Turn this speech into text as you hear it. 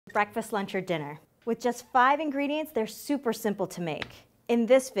breakfast, lunch, or dinner. With just 5 ingredients, they're super simple to make. In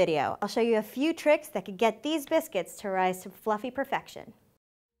this video, I'll show you a few tricks that could get these biscuits to rise to fluffy perfection.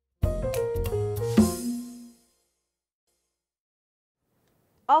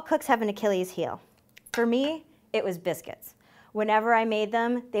 All cooks have an Achilles heel. For me, it was biscuits. Whenever I made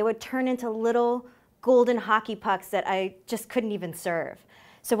them, they would turn into little golden hockey pucks that I just couldn't even serve.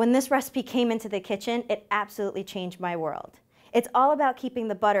 So when this recipe came into the kitchen, it absolutely changed my world. It's all about keeping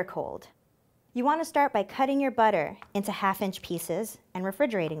the butter cold. You want to start by cutting your butter into 1/2-inch pieces and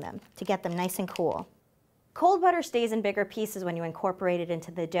refrigerating them to get them nice and cool. Cold butter stays in bigger pieces when you incorporate it into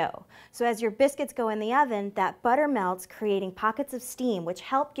the dough. So as your biscuits go in the oven, that butter melts, creating pockets of steam, which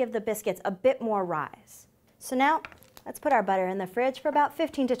help give the biscuits a bit more rise. So now, let's put our butter in the fridge for about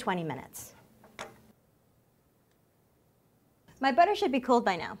 15 to 20 minutes. My butter should be cooled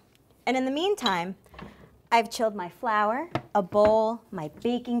by now. And in the meantime, I've chilled my flour, a bowl, my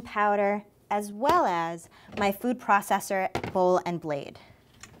baking powder, as well as my food processor bowl and blade.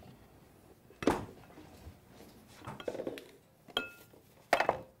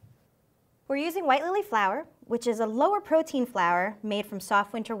 We're using white lily flour, which is a lower protein flour made from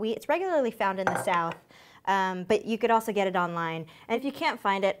soft winter wheat. It's regularly found in the South, but you could also get it online. And if you can't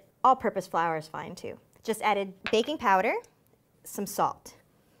find it, all-purpose flour is fine too. Just added baking powder, some salt.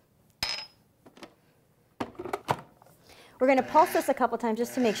 We're going to pulse this a couple times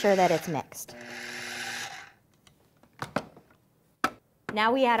just to make sure that it's mixed.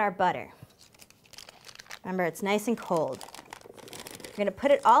 Now we add our butter. Remember, it's nice and cold. We're going to put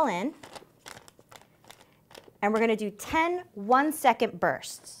it all in, and we're going to do 10 one-second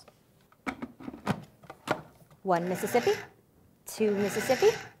bursts. 1 Mississippi, 2 Mississippi,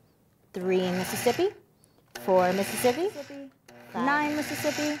 3 Mississippi, 4 Mississippi, 9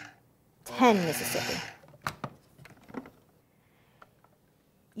 Mississippi, 10 Mississippi.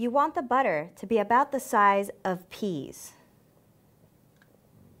 You want the butter to be about the size of peas.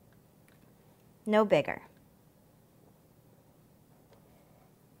 No bigger.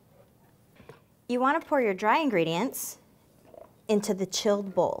 You want to pour your dry ingredients into the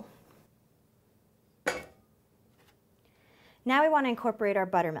chilled bowl. Now we want to incorporate our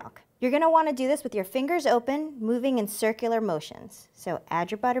buttermilk. You're going to want to do this with your fingers open, moving in circular motions. So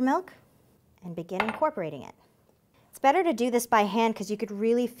add your buttermilk and begin incorporating it. It's better to do this by hand because you could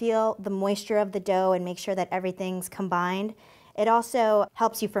really feel the moisture of the dough and make sure that everything's combined. It also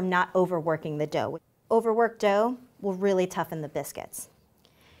helps you from not overworking the dough. Overworked dough will really toughen the biscuits.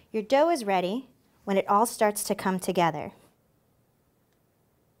 Your dough is ready when it all starts to come together.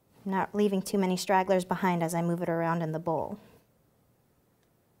 I'm not leaving too many stragglers behind as I move it around in the bowl.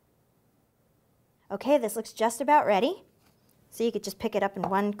 Okay, this looks just about ready. So you could just pick it up in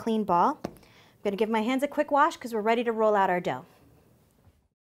one clean ball. I'm going to give my hands a quick wash because we're ready to roll out our dough.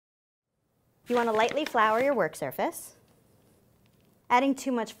 You want to lightly flour your work surface. Adding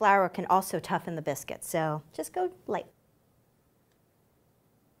too much flour can also toughen the biscuits, so just go light.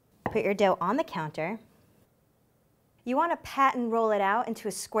 Put your dough on the counter. You want to pat and roll it out into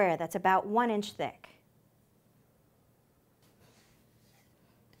a square that's about 1 inch thick.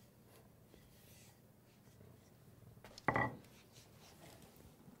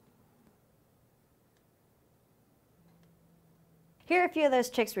 Here are a few of those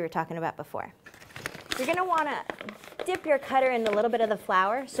tricks we were talking about before. You're going to want to dip your cutter in a little bit of the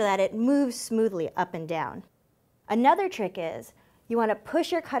flour so that it moves smoothly up and down. Another trick is you want to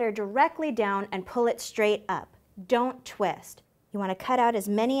push your cutter directly down and pull it straight up. Don't twist. You want to cut out as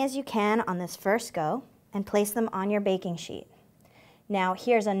many as you can on this first go and place them on your baking sheet. Now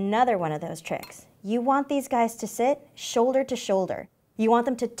here's another one of those tricks. You want these guys to sit shoulder to shoulder. You want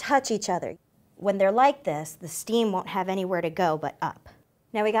them to touch each other. When they're like this, the steam won't have anywhere to go but up.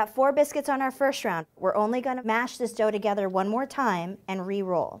 Now we got 4 biscuits on our first round. We're only going to mash this dough together one more time and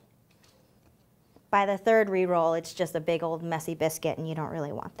re-roll. By the 3rd re-roll, it's just a big old messy biscuit and you don't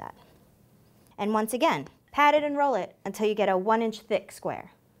really want that. And once again, pat it and roll it until you get a 1 inch thick square.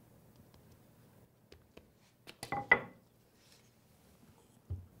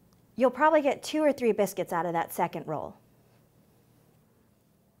 You'll probably get 2 or 3 biscuits out of that second roll.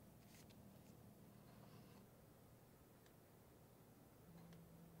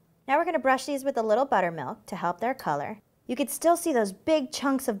 Now we're going to brush these with a little buttermilk to help their color. You could still see those big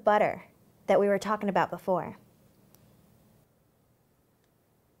chunks of butter that we were talking about before.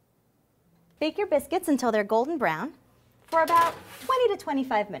 Bake your biscuits until they're golden brown for about 20 to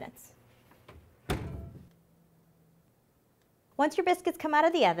 25 minutes. Once your biscuits come out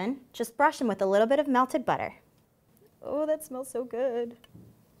of the oven, just brush them with a little bit of melted butter. Oh, that smells so good.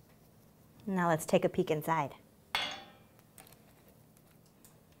 Now let's take a peek inside.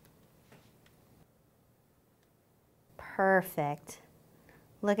 Perfect.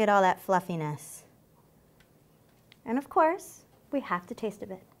 Look at all that fluffiness. And of course, we have to taste a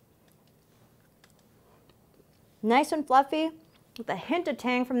bit. Nice and fluffy, with a hint of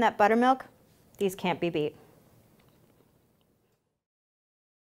tang from that buttermilk. These can't be beat.